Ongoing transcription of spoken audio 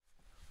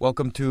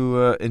Welcome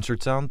to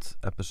Insert Sound,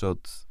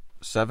 episode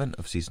 7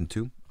 of season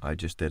 2. I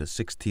just did a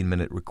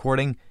 16-minute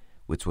recording,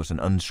 which was an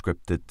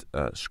unscripted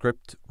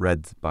script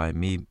read by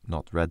me,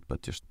 not read,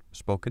 but just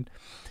spoken.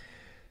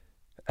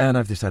 And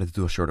I've decided to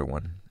do a shorter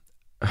one.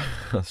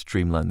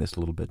 Streamline this a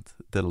little bit.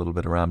 Did a little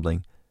bit of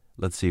rambling.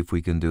 Let's see if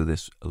we can do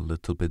this a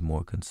little bit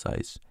more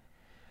concise.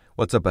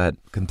 What's up ahead?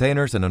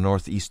 Containers and a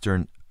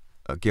northeastern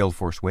gale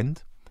force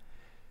wind.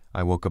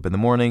 I woke up in the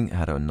morning,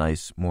 had a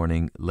nice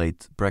morning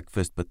late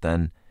breakfast, but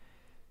then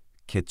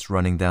kids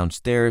running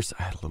downstairs.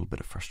 I had a little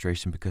bit of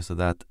frustration because of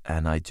that,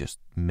 and I just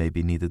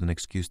maybe needed an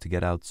excuse to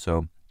get out.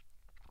 So,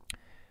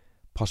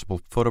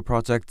 possible photo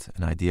project,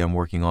 an idea I'm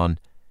working on,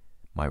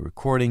 my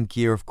recording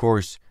gear, of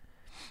course,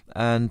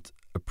 and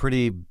a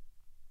pretty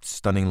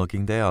stunning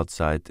looking day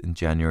outside in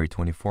January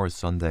 24th,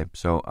 Sunday.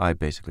 So I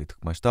basically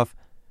took my stuff,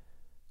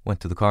 went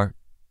to the car,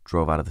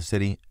 drove out of the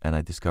city, and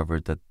I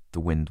discovered that the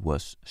wind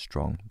was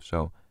strong.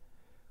 So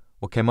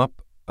what came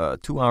up?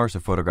 2 hours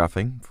of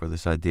photographing for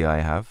this idea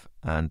I have,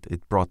 and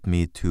it brought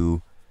me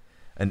to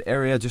an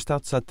area just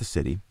outside the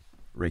city,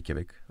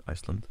 Reykjavik,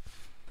 Iceland.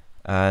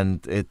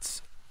 And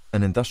it's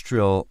an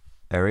industrial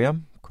area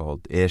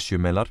called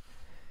Esjumelar,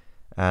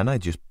 and I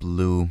just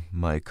blew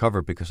my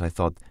cover because I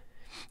thought,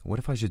 what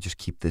if I should just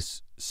keep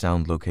this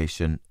sound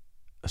location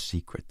a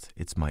secret?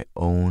 It's my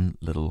own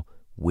little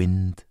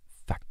wind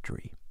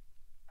factory.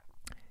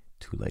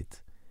 Too late.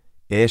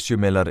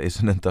 Esjumelar is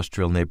an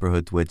industrial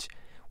neighborhood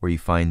where you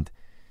find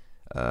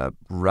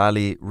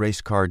rally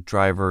race car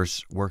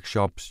drivers'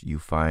 workshops, you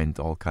find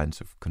all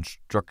kinds of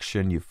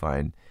construction, you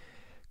find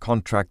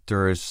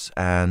contractors,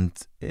 and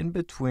in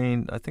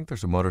between, I think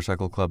there's a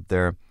motorcycle club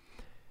there,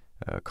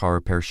 car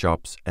repair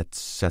shops,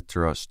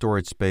 etc.,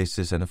 storage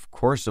spaces, and of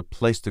course a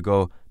place to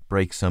go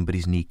break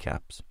somebody's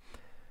kneecaps.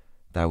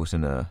 That was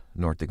in a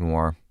Nordic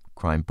noir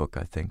crime book,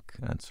 I think,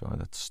 and so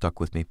that stuck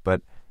with me.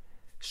 But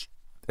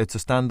it's a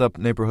stand-up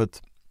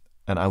neighborhood,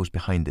 and I was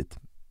behind it.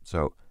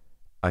 So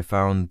I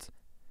found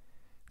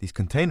these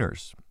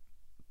containers,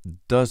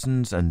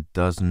 dozens and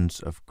dozens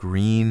of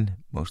green,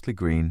 mostly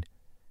green,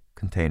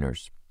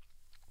 containers.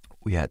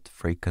 We had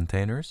freight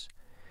containers.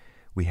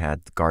 We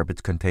had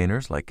garbage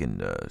containers, like in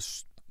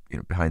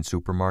behind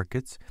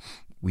supermarkets.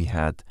 We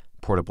had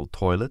portable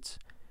toilets.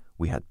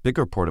 We had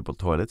bigger portable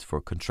toilets for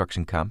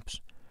construction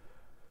camps.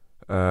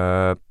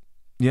 Yeah,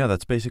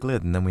 that's basically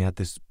it. And then we have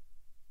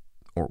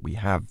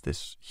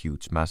this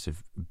huge,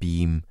 massive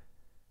beam,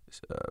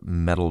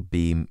 metal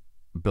beam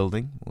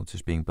building, which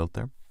is being built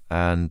there.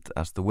 And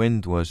as the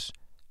wind was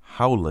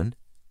howling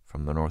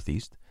from the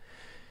northeast,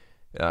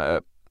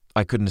 I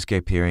couldn't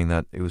escape hearing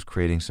that it was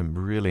creating some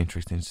really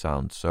interesting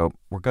sounds. So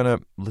we're going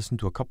to listen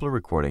to a couple of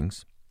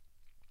recordings.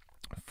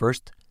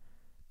 First,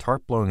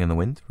 tarp blowing in the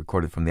wind,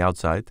 recorded from the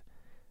outside,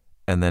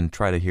 and then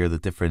try to hear the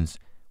difference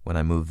when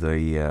I move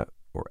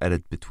or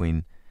edit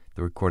between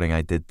the recording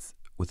I did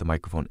with the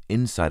microphone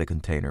inside a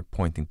container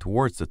pointing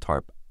towards the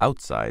tarp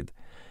outside.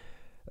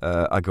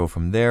 I go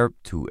from there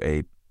to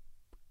a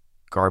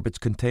garbage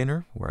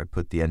container where I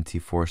put the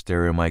NT4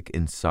 stereo mic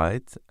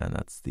inside, and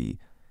that's the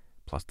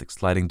plastic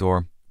sliding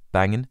door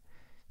banging.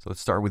 So let's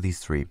start with these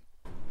three.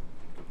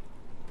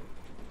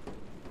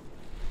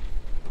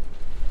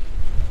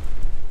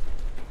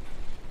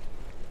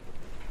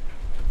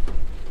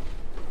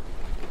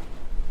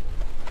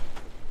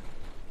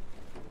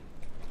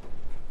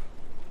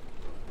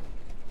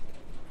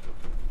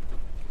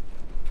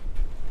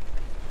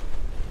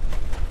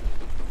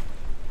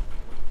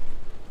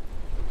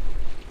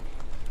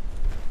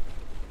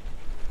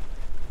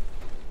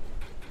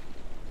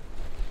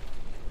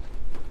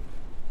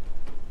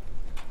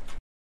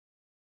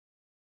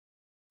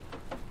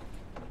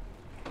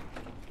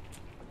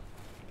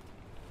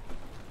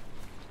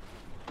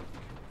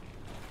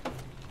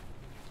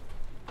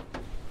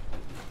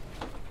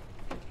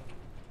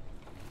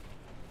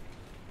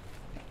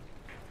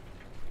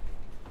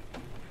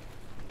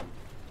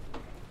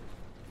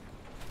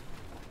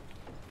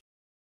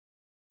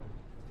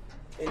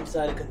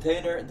 Inside a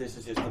container, this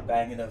is just the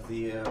banging of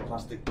the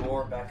plastic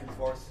door back and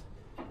forth,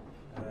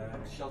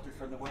 sheltered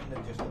from the wind,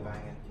 and just the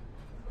banging.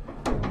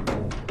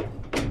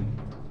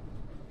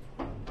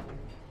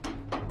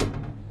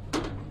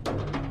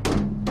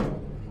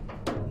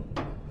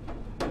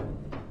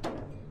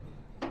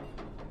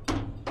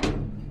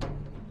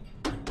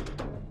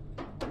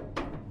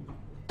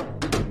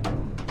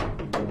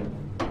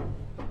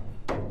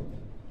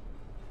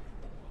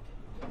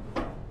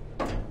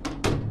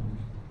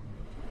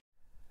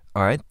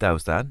 All right, that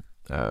was that.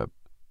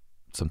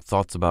 Some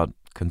thoughts about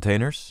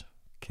containers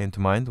came to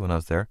mind when I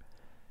was there.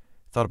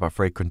 Thought about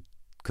freight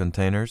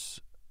containers,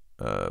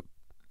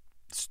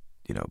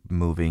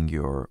 moving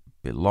your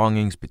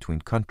belongings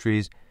between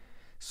countries,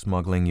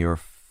 smuggling your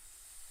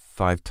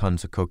 5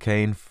 tons of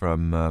cocaine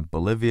from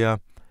Bolivia,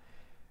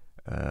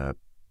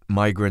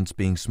 migrants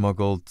being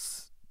smuggled,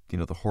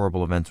 the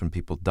horrible events when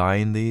people die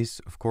in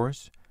these, of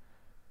course.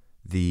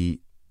 The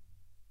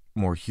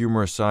more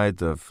humorous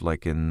side of,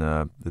 like in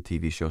the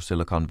TV show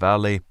Silicon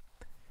Valley,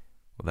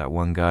 well, that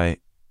one guy,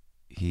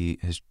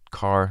 his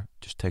car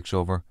just takes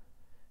over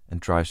and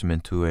drives him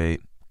into a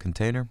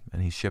container,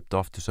 and he's shipped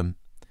off to some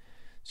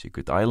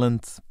secret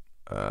island.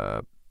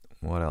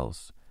 What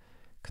else?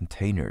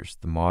 Containers.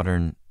 The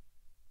modern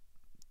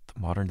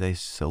day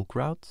Silk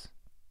Route?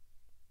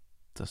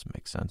 Doesn't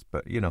make sense,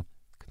 but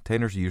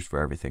containers are used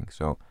for everything.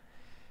 So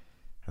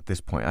at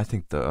this point, I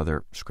think the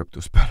other script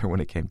was better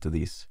when it came to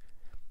these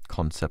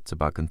concepts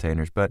about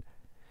containers. But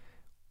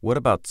what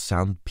about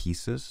sound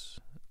pieces?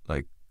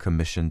 Like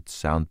commissioned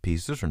sound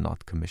pieces, or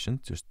not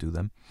commissioned, just do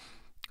them,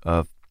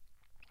 of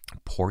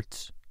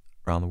ports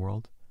around the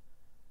world.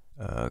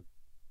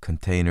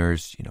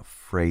 Containers,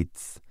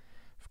 freight.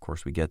 Of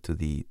course, we get to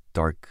the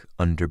dark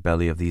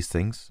underbelly of these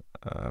things.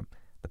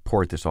 The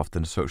port is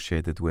often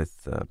associated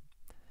with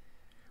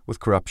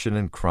corruption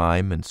and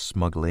crime and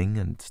smuggling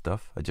and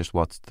stuff. I just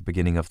watched the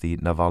beginning of the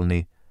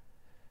Navalny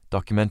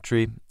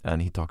documentary,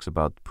 and he talks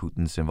about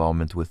Putin's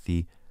involvement with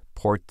the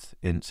port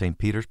in St.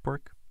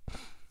 Petersburg,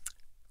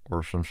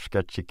 or some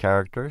sketchy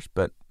characters,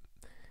 but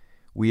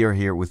we are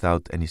here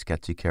without any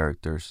sketchy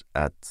characters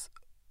at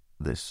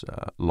this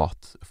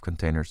lot of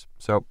containers.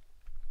 So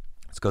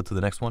let's go to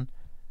the next one.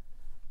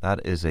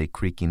 That is a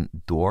creaking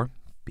door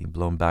being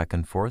blown back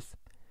and forth,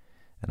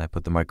 and I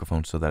put the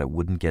microphone so that it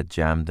wouldn't get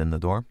jammed in the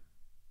door.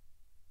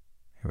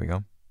 Here we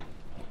go.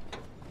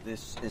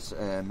 This is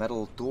a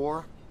metal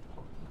door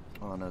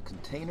on a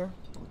container,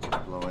 which is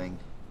blowing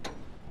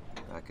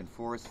back and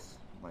forth.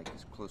 Mic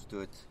is close to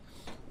it.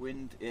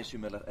 Wind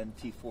Esumiller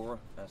NT4,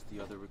 as the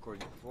other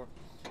recording before.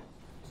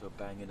 So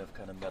banging of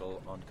kind of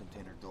metal on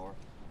container door.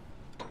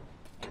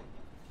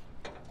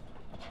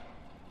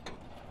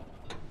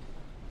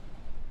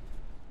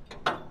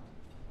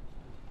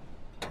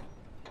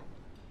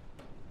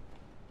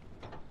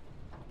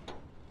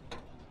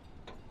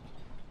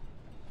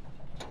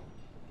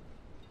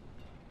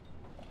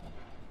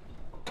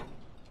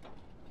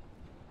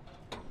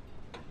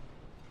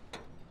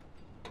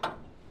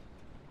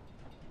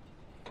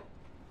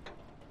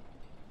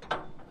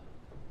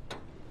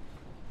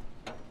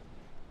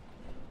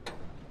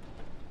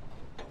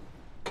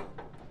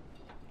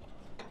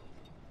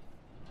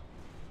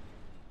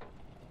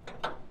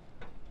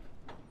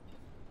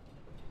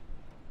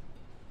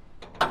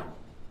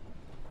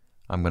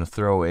 I'm going to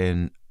throw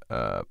in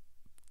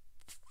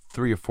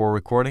 3 or 4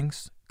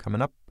 recordings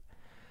coming up,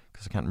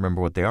 because I can't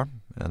remember what they are,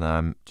 and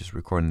I'm just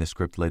recording this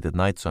script late at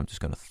night, so I'm just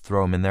going to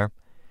throw them in there,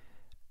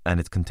 and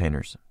it's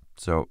containers.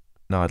 So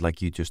now I'd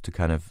like you just to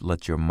kind of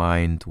let your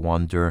mind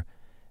wander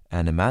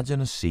and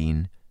imagine a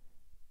scene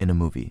in a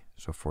movie.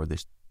 So for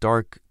this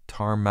dark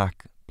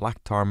tarmac,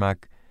 black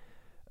tarmac,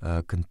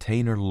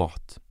 container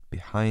lot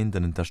behind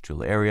an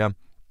industrial area,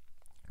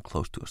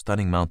 close to a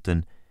stunning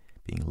mountain,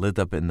 being lit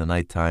up in the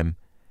nighttime,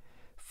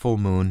 full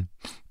moon,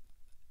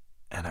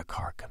 and a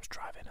car comes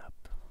driving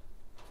up,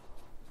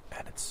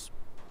 and it's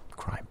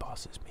crime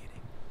bosses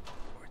meeting,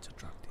 or it's a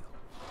drug deal.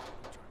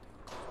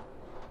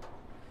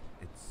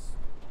 It's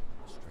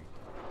straight.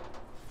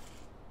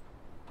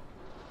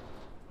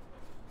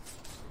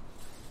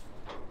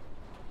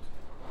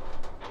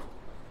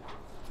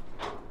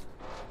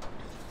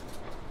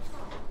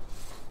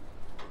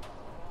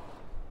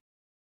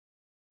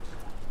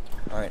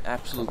 Alright,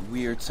 absolute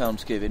weird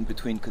soundscape in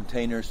between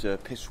containers,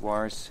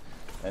 pissoirs,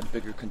 and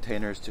bigger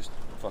containers, just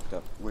fucked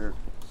up. Weird.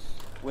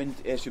 Wind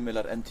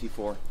Esumiller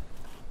NT4.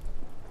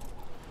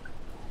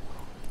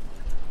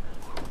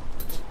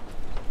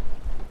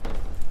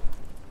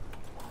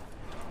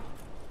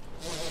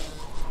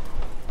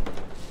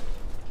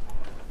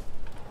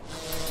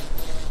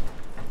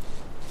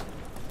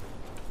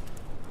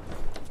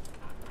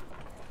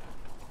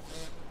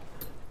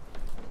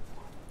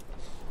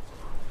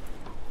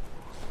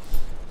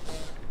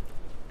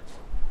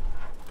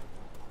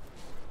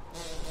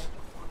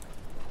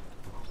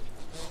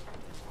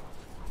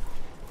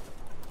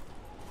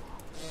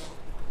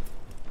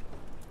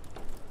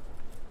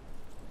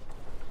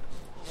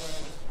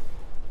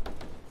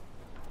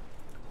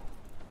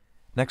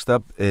 Next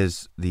up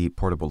is the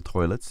portable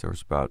toilets. There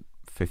was about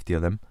 50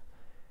 of them,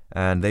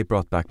 and they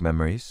brought back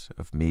memories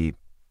of me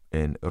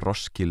in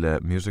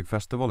Roskilde Music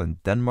Festival in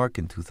Denmark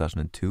in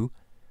 2002,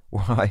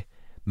 where I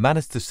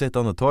managed to sit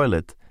on the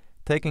toilet,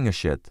 taking a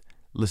shit,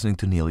 listening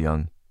to Neil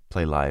Young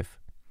play live.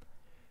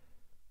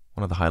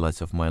 One of the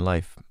highlights of my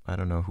life. I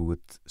don't know who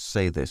would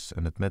say this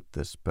and admit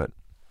this, but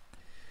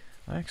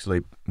I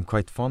actually am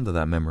quite fond of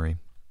that memory.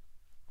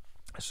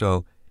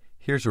 So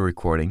here's a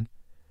recording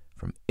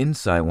from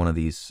inside one of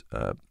these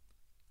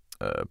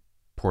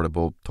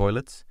portable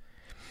toilets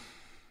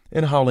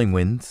in a howling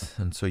wind,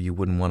 and so you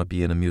wouldn't want to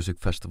be in a music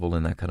festival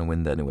in that kind of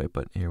wind anyway,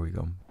 but here we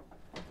go.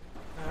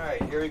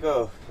 Alright, here we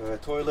go.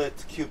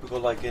 Toilet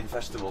cubicle like in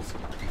festivals.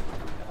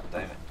 God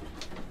damn it.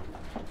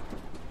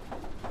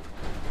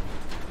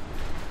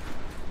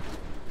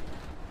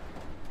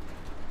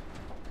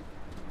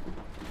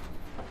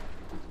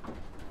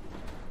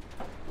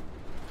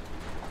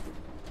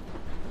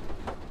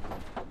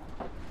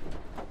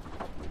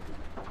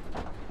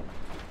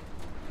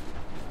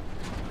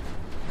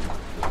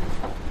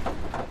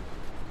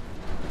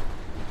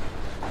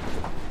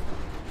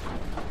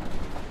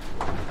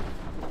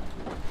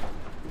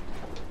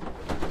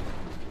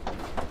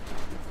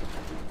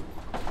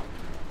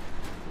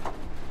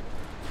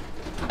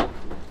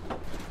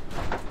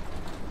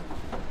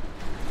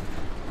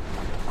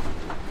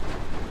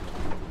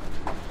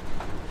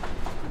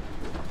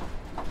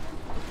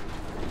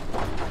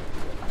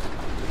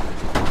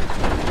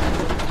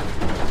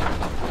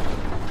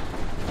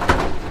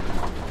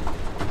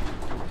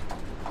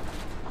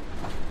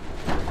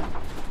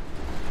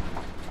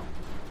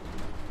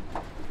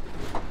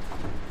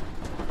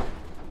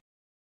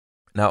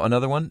 Now,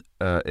 another one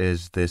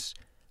is this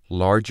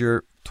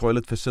larger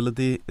toilet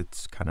facility.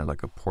 It's kind of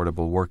like a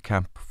portable work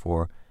camp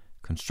for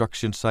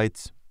construction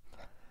sites.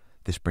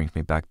 This brings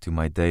me back to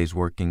my days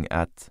working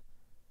at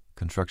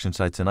construction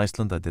sites in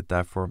Iceland. I did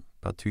that for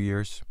about 2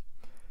 years.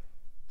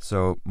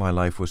 So my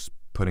life was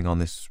putting on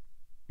this,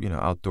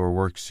 outdoor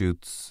work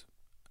suits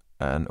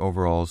and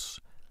overalls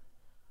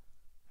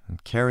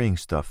and carrying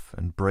stuff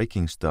and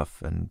breaking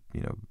stuff and,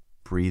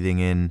 breathing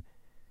in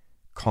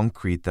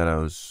concrete that I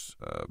was,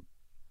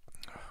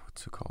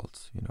 what's it called?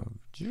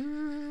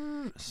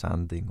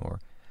 Sanding or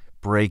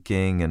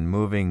breaking and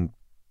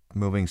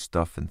moving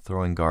stuff and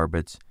throwing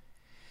garbage.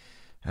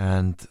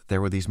 And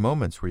there were these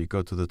moments where you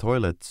go to the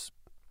toilets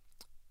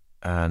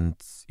and,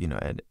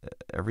 and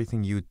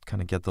everything, you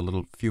kind of get a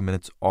little few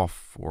minutes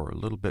off or a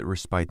little bit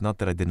respite. Not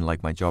that I didn't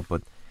like my job,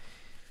 but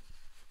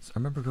I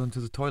remember going to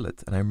the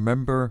toilet and I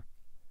remember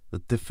the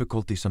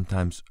difficulty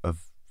sometimes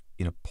of,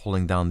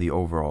 pulling down the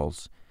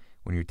overalls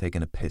when you're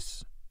taking a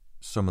piss.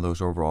 Some of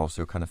those overalls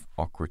are kind of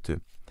awkward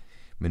to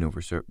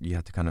maneuver, so you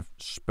have to kind of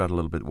spread a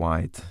little bit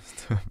wide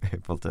to be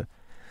able to.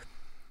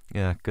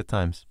 Yeah, good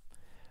times.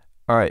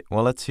 All right,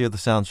 well, let's hear the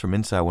sounds from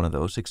inside one of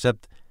those,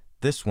 except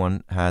this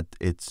one had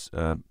its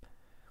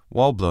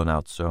wall blown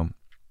out, so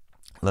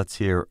let's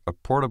hear a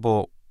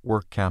portable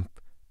work camp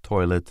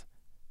toilet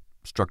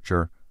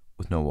structure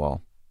with no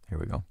wall. Here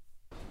we go.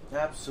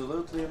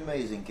 Absolutely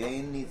amazing.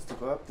 Gain needs to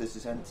go up. This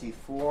is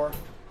NT4,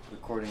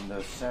 recording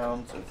the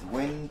sounds of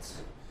wind.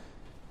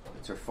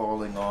 Bits are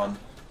falling on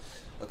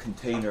a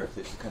container.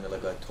 This is kind of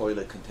like a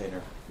toilet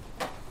container.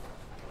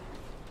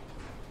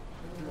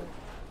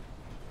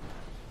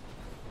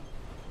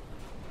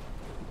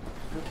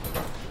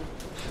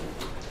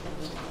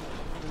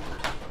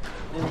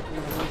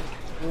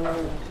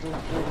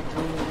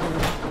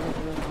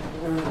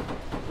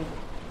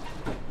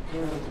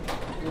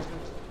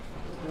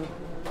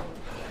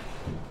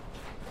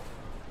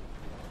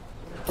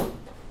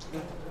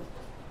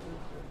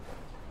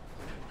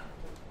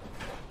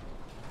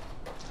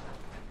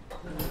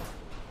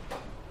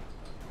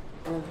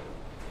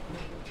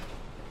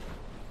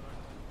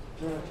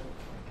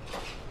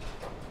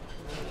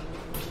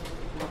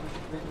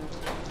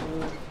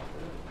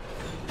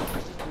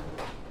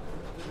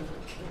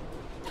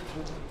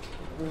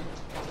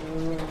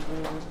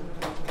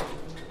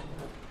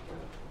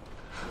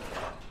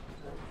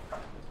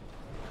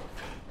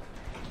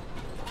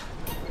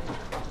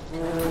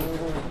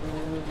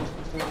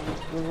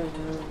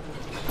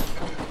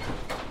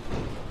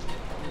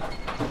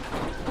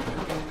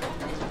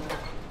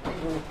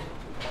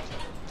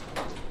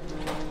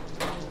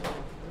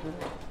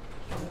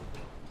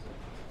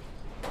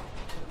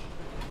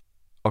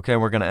 Okay,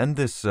 we're going to end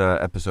this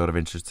episode of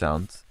Interesting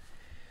Sounds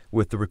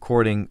with the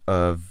recording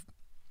of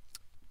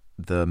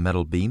the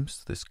metal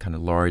beams, this kind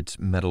of large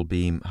metal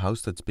beam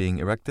house that's being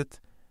erected.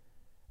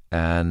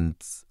 And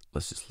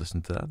let's just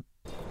listen to that.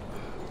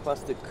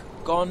 Plastic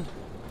gone.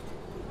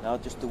 Now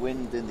just the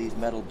wind in these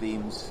metal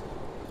beams.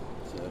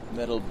 It's a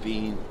metal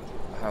beam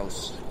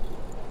house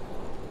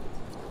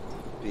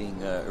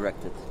being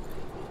erected.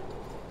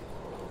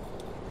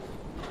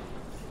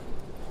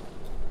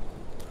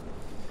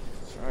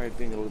 Sorry,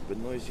 being a little bit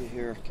noisy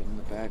here, getting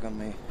the bag on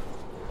me.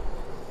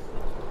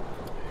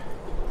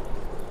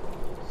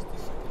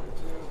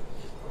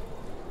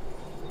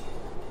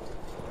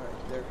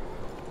 Alright, there.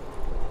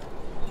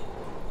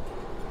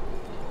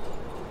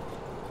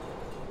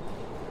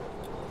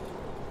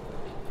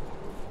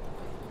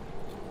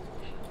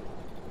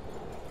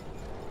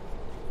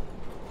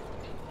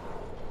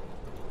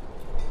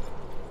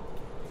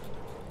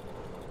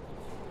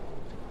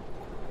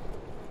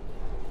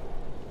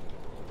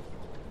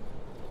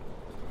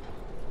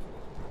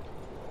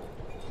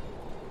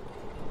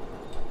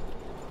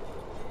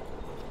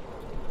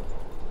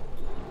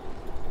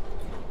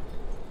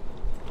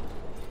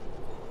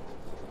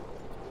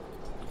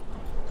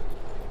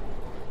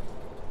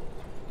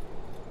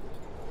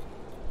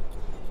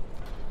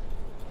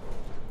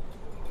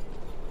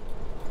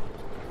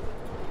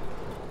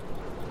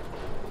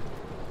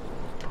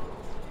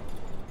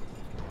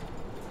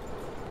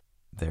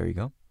 There you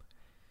go.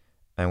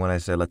 And when I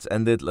say let's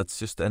end it, let's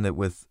just end it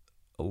with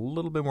a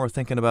little bit more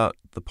thinking about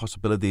the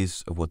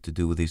possibilities of what to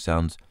do with these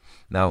sounds.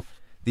 Now,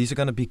 these are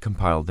going to be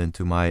compiled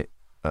into my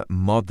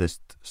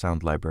modest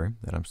sound library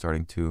that I'm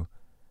starting to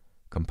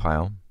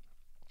compile.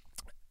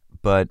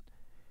 But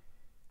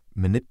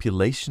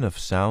manipulation of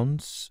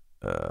sounds,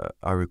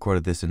 I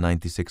recorded this in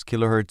 96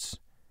 kilohertz.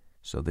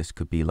 So this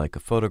could be like a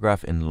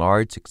photograph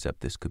enlarged,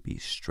 except this could be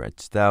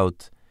stretched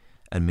out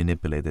and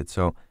manipulated.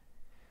 So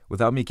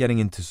without me getting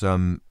into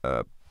some,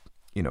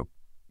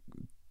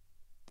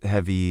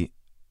 heavy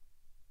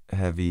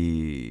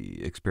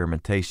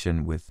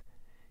experimentation with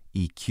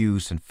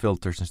EQs and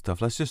filters and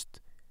stuff, let's just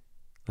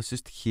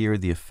hear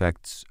the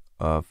effects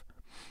of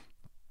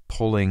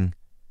pulling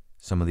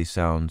some of these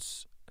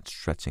sounds and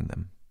stretching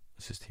them.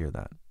 Let's just hear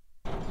that.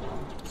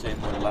 Say it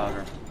more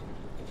louder.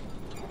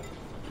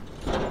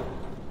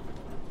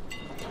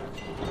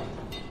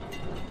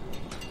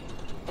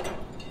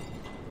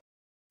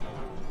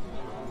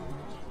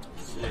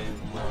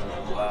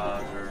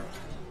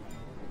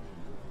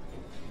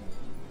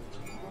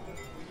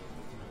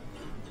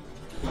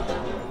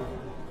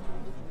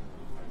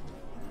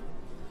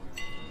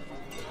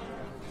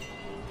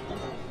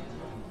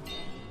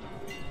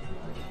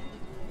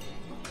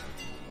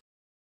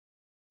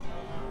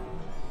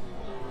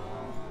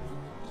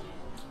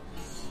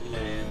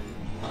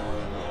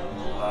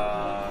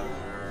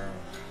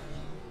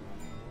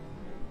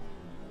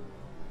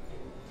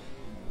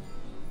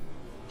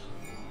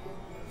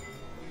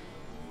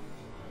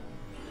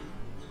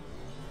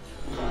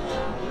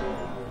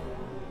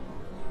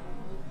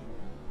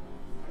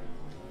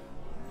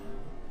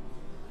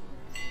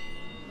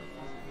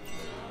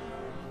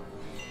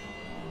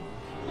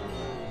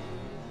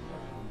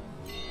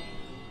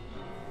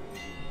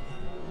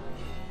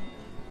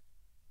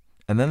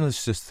 And then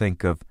let's just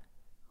think of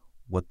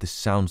what this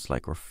sounds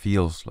like or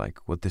feels like,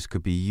 what this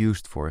could be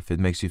used for. If it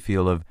makes you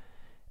feel of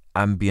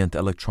ambient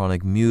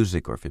electronic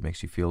music, or if it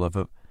makes you feel of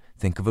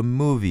think of a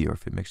movie, or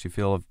if it makes you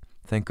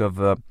think of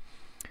a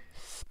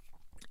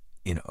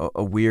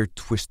weird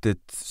twisted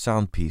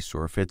sound piece,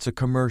 or if it's a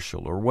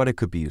commercial, or what it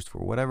could be used for,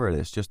 whatever it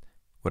is, just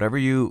whatever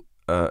you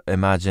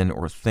imagine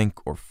or think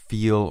or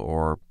feel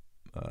or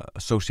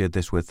associate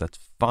this with, that's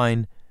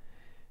fine.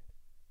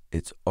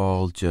 It's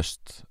all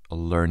just a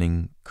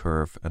learning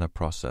curve and a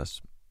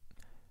process.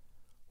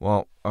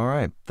 Well, all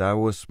right, that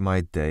was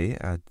my day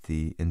at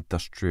the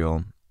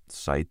industrial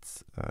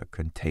site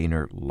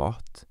container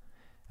lot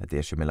at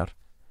Esjumillar.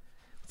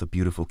 The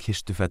beautiful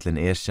Kistufellin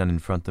Esjan in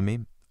front of me,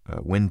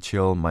 wind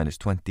chill minus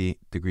 20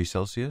 degrees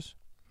Celsius.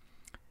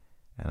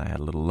 And I had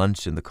a little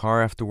lunch in the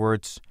car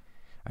afterwards.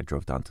 I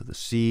drove down to the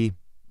sea,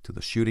 to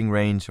the shooting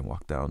range, and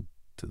walked down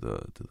to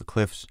the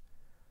cliffs,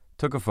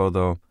 took a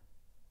photo,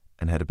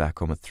 and headed back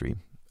home at 3.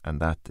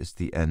 And that is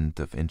the end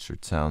of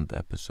Insert Sound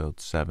episode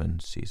 7,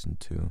 season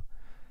 2.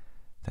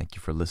 Thank you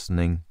for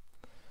listening.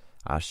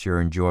 I sure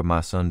enjoyed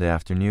my Sunday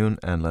afternoon,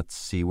 and let's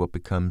see what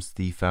becomes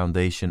the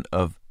foundation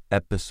of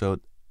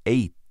episode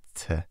 8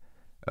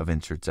 of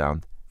Insert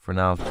Sound. For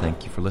now,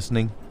 thank you for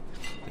listening.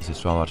 This is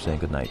Svavar saying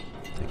good night.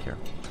 Take care.